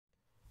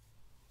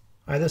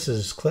Hi, this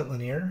is Clint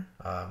Lanier,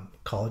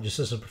 college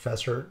assistant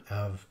professor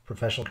of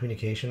professional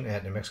communication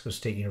at New Mexico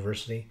State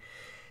University.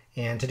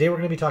 And today we're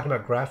going to be talking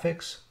about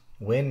graphics,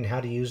 when and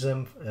how to use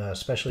them,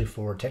 especially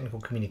for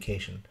technical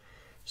communication.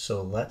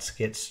 So let's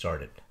get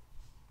started.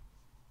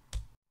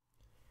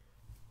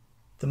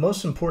 The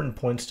most important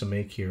points to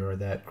make here are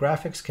that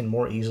graphics can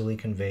more easily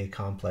convey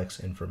complex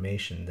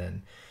information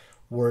than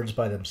words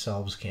by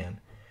themselves can.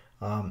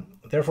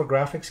 Therefore,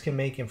 graphics can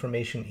make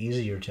information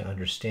easier to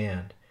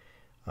understand.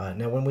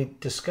 Now, when we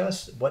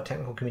discuss what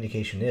technical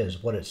communication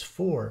is, what it's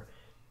for,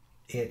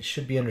 it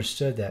should be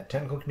understood that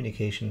technical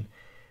communication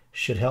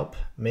should help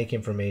make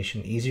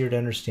information easier to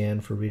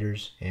understand for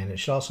readers, and it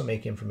should also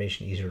make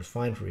information easier to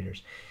find for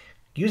readers.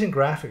 Using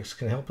graphics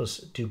can help us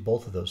do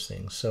both of those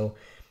things. So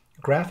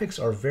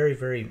graphics are very,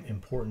 very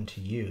important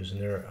to use,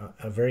 and they're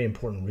a very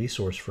important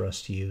resource for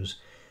us to use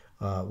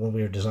when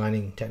we are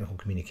designing technical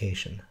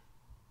communication.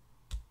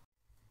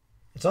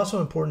 It's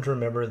also important to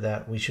remember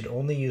that we should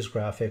only use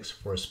graphics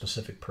for a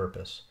specific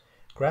purpose.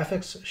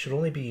 Graphics should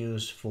only be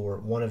used for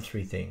one of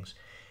three things.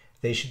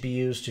 They should be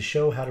used to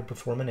show how to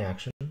perform an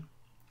action,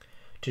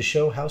 to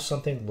show how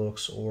something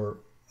looks or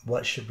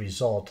what should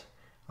result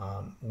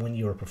when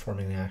you are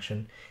performing an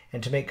action,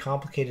 and to make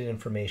complicated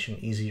information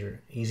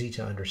easy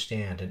to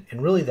understand.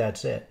 And really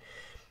that's it.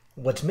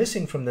 What's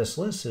missing from this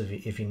list,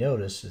 if you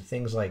notice, is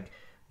things like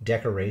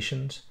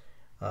decorations.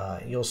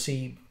 You'll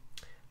see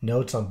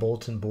notes on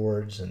bulletin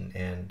boards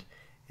and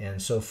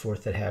so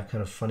forth that have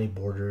kind of funny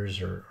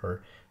borders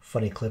or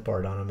funny clip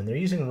art on them, and they're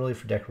using them really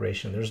for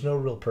decoration. There's no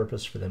real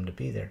purpose for them to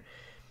be there.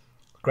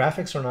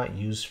 Graphics are not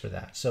used for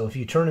that. So if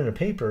you turn in a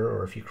paper,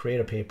 or if you create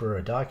a paper or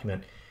a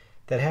document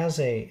that has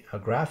a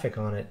graphic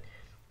on it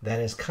that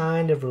is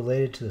kind of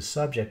related to the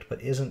subject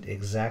but isn't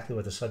exactly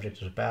what the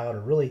subject is about, or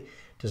really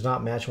does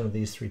not match one of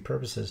these three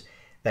purposes,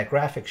 that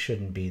graphic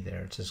shouldn't be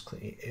there.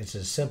 It's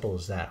as simple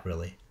as that,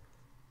 really.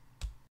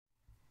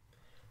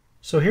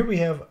 So here we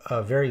have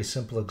a very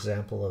simple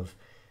example of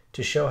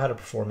to show how to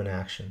perform an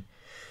action.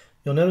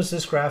 You'll notice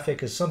this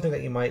graphic is something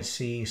that you might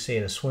see, say,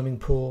 in a swimming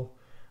pool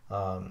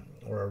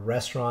or a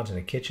restaurant, in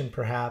a kitchen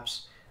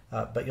perhaps,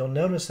 but you'll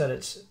notice that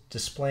it's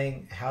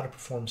displaying how to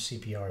perform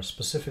CPR,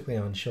 specifically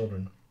on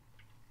children.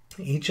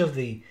 Each of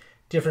the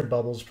different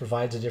bubbles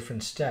provides a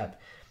different step.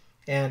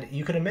 And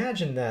you can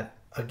imagine that,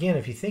 again,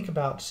 if you think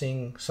about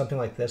seeing something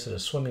like this at a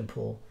swimming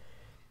pool,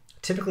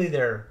 typically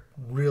they're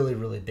really,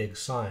 really big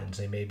signs.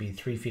 They may be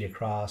 3 feet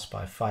across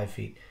by 5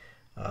 feet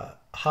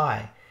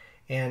high.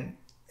 And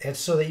it's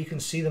so that you can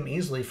see them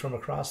easily from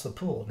across the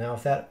pool. Now,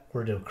 if that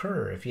were to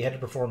occur, if you had to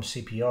perform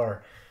CPR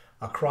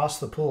across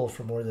the pool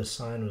from where this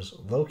sign was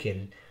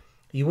located,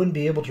 you wouldn't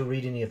be able to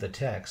read any of the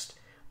text.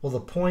 Well,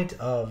 the point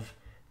of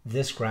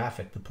this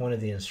graphic, the point of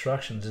the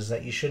instructions, is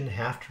that you shouldn't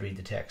have to read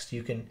the text.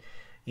 You can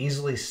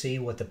easily see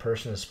what the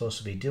person is supposed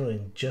to be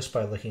doing just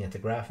by looking at the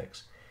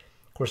graphics.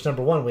 Of course,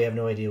 number one, we have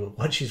no idea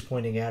what she's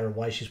pointing at or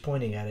why she's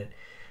pointing at it.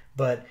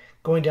 But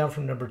going down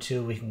from number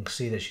two, we can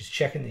see that she's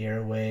checking the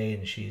airway,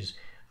 and she's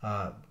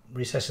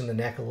recessing the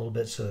neck a little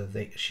bit so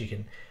that she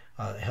can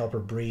help her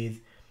breathe.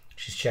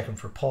 She's checking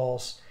for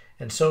pulse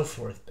and so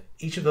forth.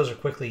 Each of those are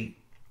quickly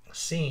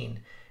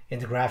seen in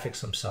the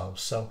graphics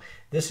themselves. So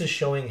this is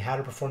showing how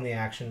to perform the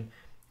action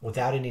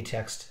without any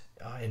text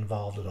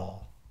involved at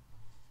all.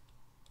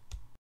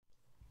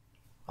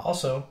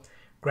 Also,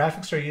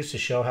 graphics are used to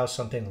show how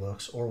something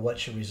looks or what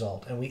should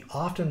result. And we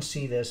often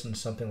see this in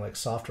something like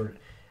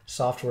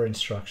software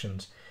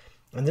instructions.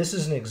 And this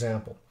is an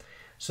example.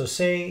 So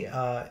say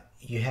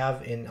you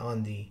have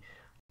on the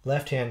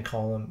left-hand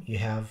column, you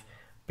have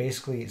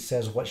basically, it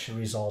says what should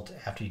result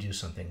after you do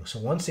something. So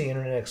once the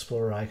Internet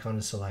Explorer icon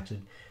is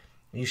selected,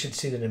 you should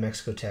see the New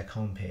Mexico Tech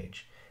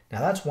homepage. Now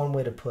that's one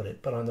way to put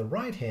it, but on the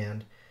right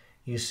hand,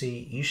 you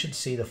should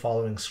see the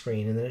following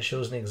screen, and then it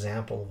shows an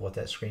example of what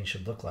that screen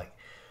should look like.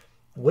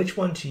 Which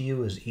one to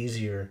you is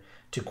easier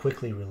to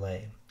quickly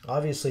relay?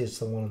 Obviously, it's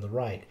the one on the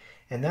right.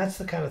 And that's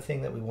the kind of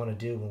thing that we want to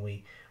do when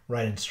we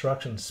write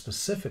instructions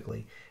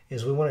specifically,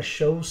 is we want to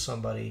show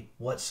somebody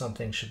what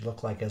something should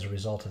look like as a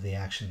result of the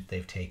action that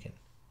they've taken.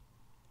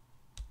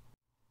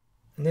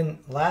 And then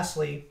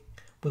lastly,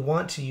 we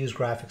want to use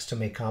graphics to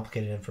make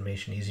complicated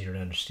information easier to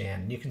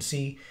understand. And you can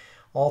see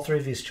all three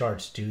of these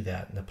charts do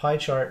that. In the pie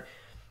chart,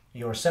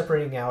 you're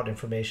separating out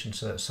information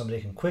so that somebody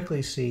can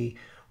quickly see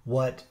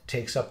what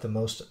takes up the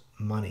most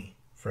money,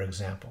 for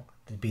example.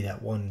 It'd be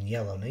that one in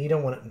yellow. Now you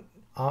don't want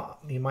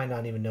to, you might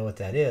not even know what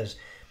that is,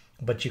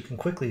 but you can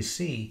quickly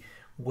see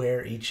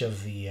where each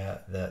of the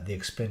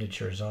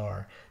expenditures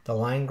are. The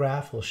line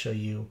graph will show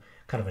you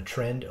kind of a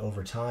trend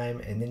over time,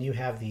 and then you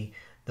have the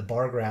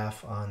bar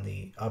graph on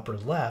the upper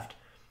left,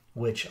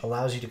 which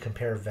allows you to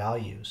compare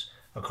values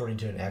according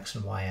to an X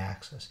and Y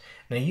axis.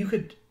 Now you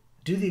could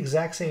do the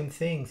exact same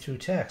thing through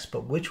text,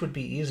 but which would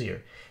be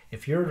easier?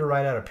 If you were to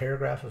write out a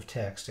paragraph of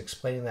text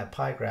explaining that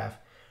pie graph,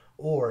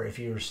 or if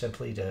you were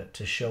simply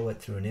to show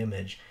it through an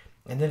image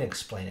and then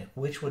explain it,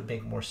 which would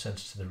make more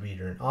sense to the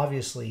reader? And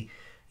obviously,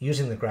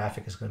 using the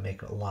graphic is going to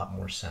make a lot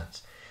more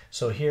sense.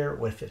 So here,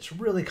 if it's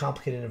really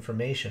complicated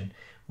information,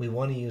 we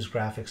want to use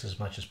graphics as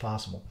much as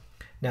possible.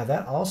 Now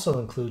that also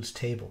includes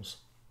tables.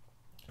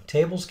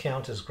 Tables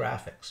count as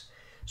graphics.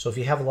 So if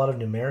you have a lot of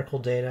numerical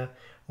data,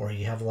 or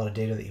you have a lot of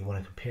data that you want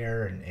to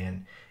compare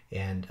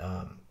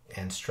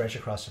and stretch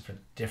across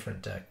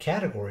different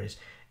categories,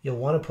 you'll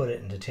want to put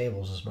it into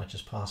tables as much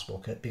as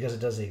possible, because it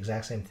does the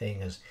exact same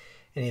thing as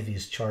any of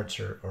these charts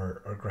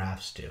or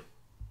graphs do.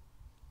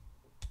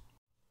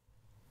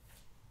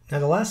 Now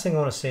the last thing I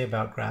want to say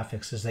about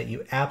graphics is that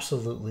you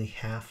absolutely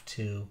have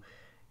to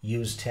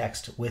use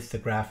text with the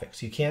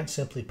graphics. You can't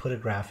simply put a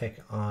graphic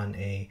on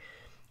a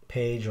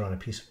page or on a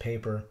piece of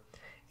paper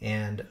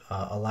and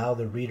allow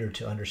the reader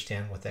to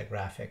understand what that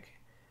graphic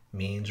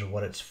means or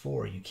what it's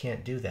for. You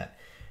can't do that.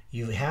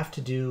 You have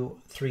to do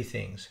three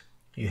things.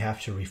 You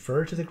have to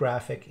refer to the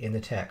graphic in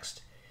the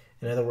text.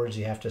 In other words,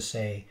 you have to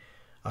say,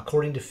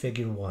 according to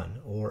figure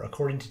 1, or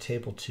according to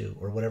table 2,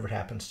 or whatever it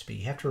happens to be.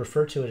 You have to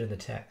refer to it in the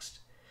text.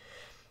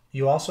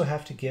 You also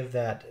have to give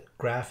that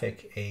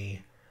graphic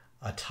a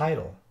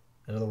title.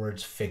 In other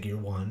words, figure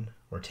 1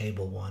 or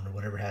table 1 or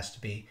whatever it has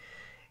to be.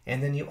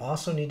 And then you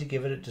also need to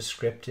give it a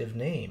descriptive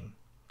name.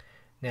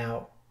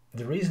 Now,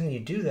 the reason you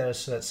do that is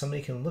so that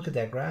somebody can look at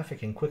that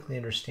graphic and quickly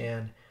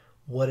understand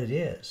what it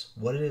is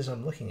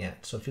I'm looking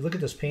at. So if you look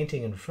at this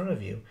painting in front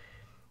of you,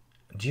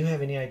 do you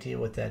have any idea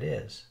what that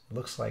is? It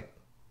looks like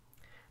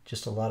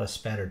just a lot of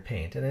spattered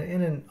paint. And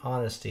in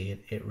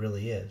honesty, it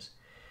really is.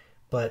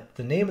 But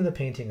the name of the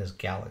painting is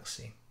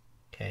Galaxy,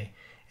 okay?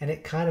 And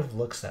it kind of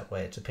looks that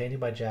way. It's a painting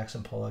by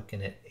Jackson Pollock,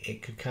 and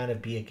it could kind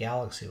of be a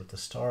galaxy with the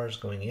stars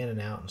going in and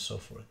out and so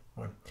forth.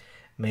 Or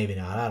maybe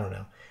not, I don't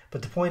know.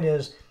 But the point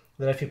is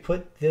that if you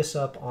put this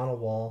up on a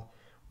wall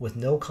with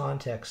no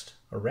context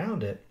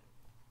around it,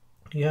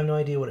 you have no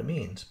idea what it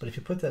means. But if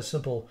you put that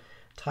simple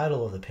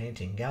title of the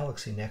painting,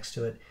 Galaxy, next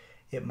to it,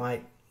 it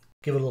might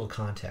give it a little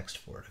context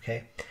for it,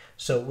 okay?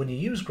 So when you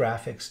use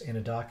graphics in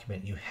a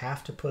document, you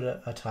have to put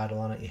a title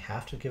on it. You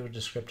have to give a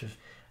descriptive,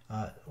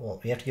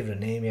 you have to give it a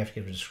name, you have to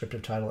give it a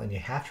descriptive title, and you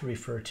have to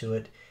refer to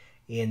it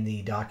in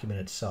the document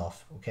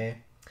itself, okay?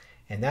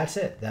 And that's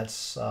it.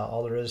 That's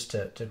all there is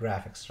to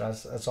graphics.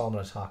 That's all I'm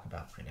going to talk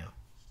about right now.